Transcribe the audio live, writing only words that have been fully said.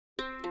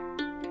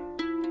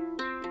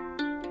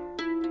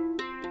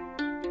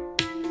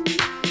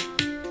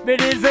It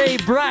is a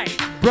bright,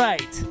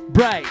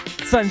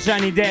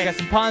 sunshiny day. Got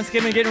some pond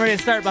skimming getting ready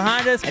to start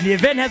behind us, and the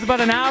event has about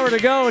an hour to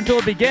go until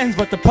it begins,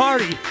 but the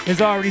party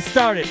has already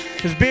started.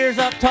 There's beers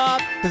up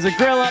top, there's a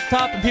grill up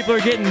top, and people are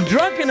getting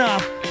drunk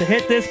enough to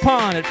hit this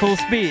pond at full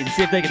speed and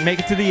see if they can make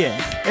it to the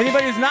end.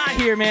 Anybody who's not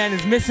here, man,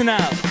 is missing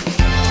out.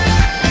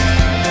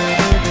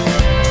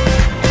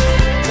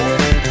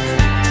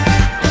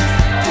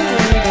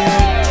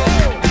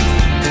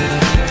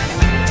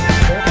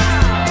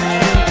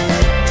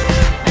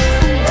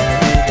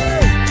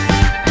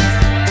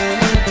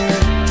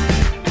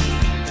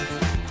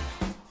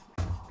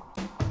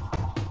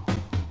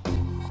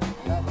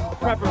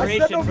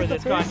 Preparation for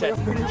this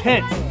contest is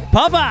intense.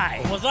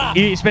 Popeye! What's up?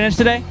 You eat spinach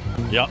today?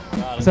 Yep.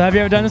 So have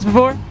you ever done this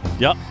before?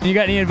 Yep. You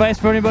got any advice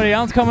for anybody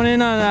else coming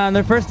in on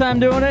their first time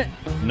doing it?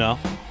 No.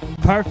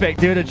 Perfect,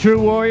 dude. A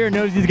true warrior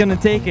knows he's gonna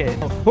take it.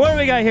 Who do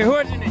we got here? Who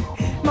are your name?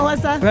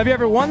 Melissa. Have you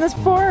ever won this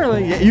before?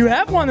 Like, you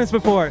have won this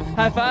before.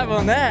 High five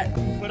on that.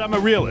 But I'm a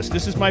realist.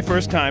 This is my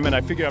first time, and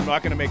I figure I'm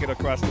not going to make it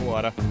across the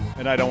water,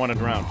 and I don't want to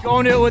drown.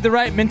 Going to it with the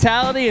right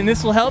mentality, and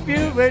this will help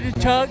you. Ready to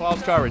chug?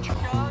 False courage.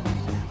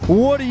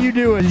 What are you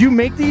doing? Did you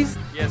make these?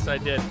 Yes, I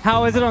did.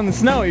 How is it on the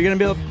snow? Are you going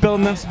to be able to build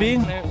enough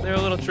speed? They're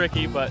a little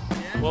tricky, but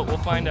we'll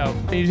find out.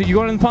 You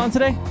going in the pond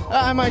today?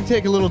 I might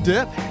take a little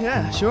dip.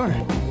 Yeah, sure.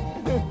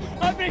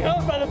 I'm being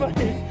held by the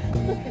buddy.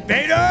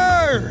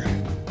 Vader!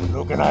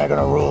 Luke and I are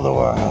gonna rule the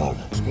world.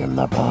 Skim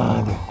the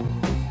pond.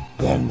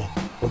 Then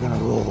we're gonna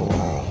rule the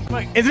world.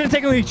 Like, isn't it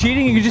technically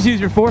cheating? You can just use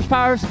your force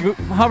powers to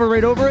hover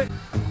right over it?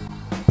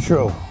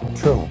 True,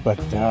 but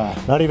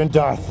not even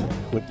Darth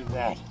would do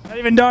that. Not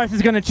even Darth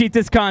is gonna cheat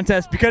this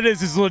contest because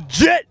this is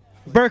legit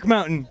Burke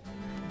Mountain.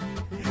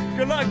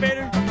 Good luck,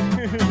 Vader.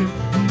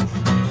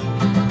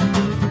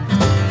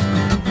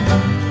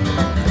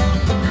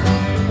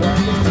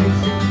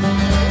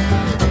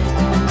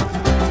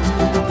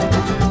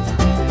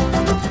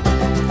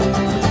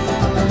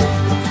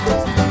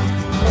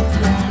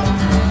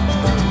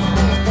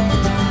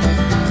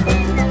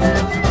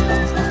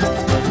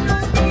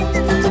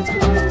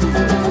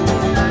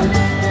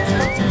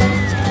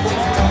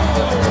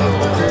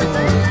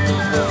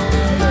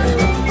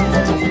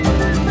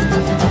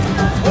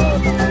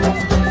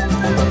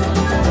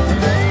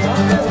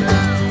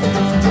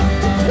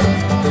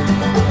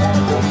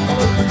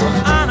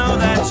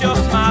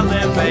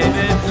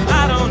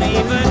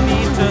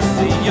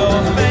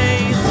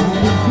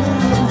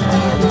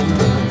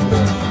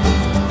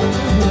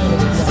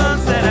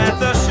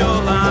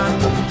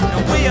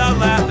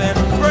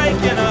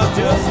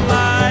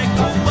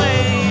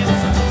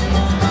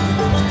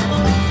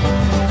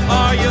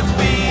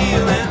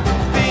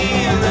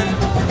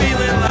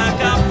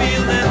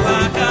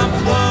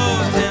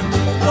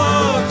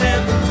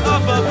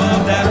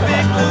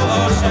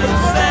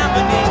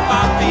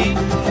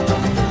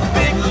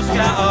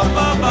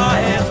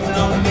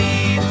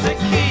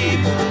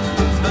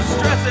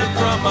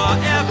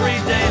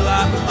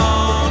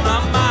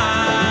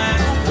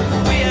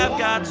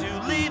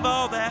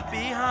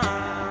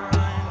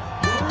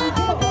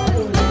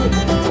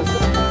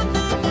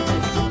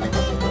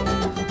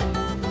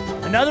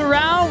 Another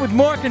round with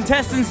more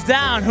contestants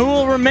down. Who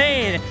will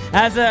remain?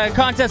 As the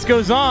contest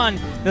goes on,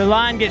 the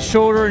line gets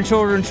shorter and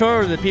shorter and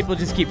shorter. The people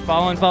just keep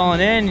falling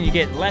in, and you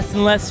get less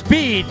and less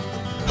speed.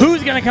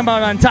 Who's gonna come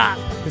out on top?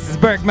 This is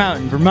Burke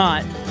Mountain,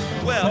 Vermont.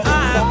 Well,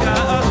 I've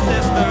got a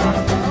sister,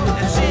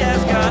 and she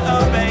has got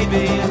a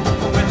baby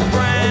with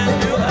brand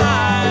new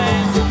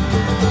eyes.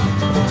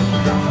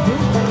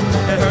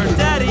 And her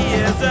daddy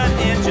is an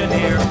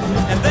engineer,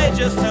 and they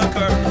just took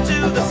her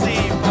to the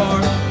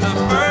seaport the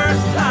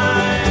first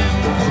time.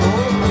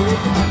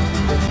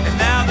 And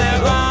now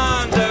they're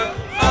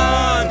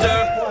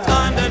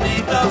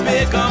underneath the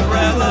big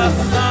umbrella.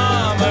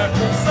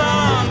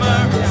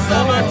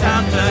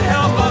 Summertime to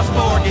help us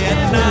forget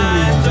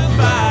 9 to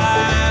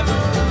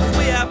 5.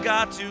 We have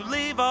got to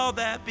leave all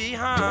that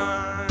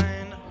behind.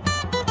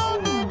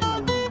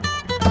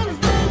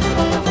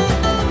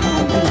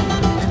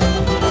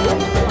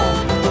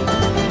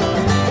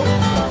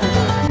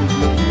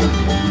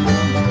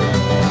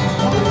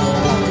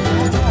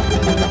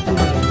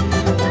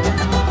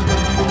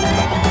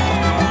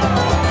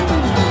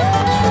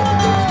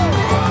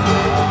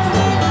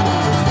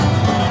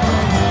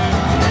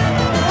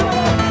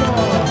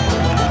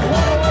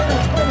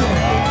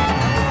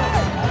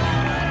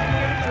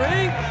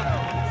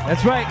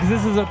 That's right, because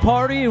this is a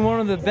party and one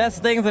of the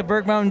best things that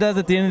Burke Mountain does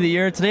at the end of the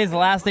year. Today's the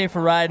last day for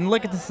riding.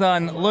 Look at the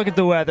sun, look at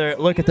the weather,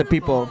 look at the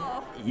people.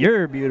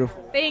 You're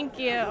beautiful. Thank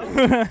you.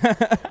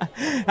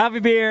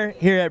 Happy beer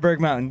here at Burke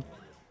Mountain.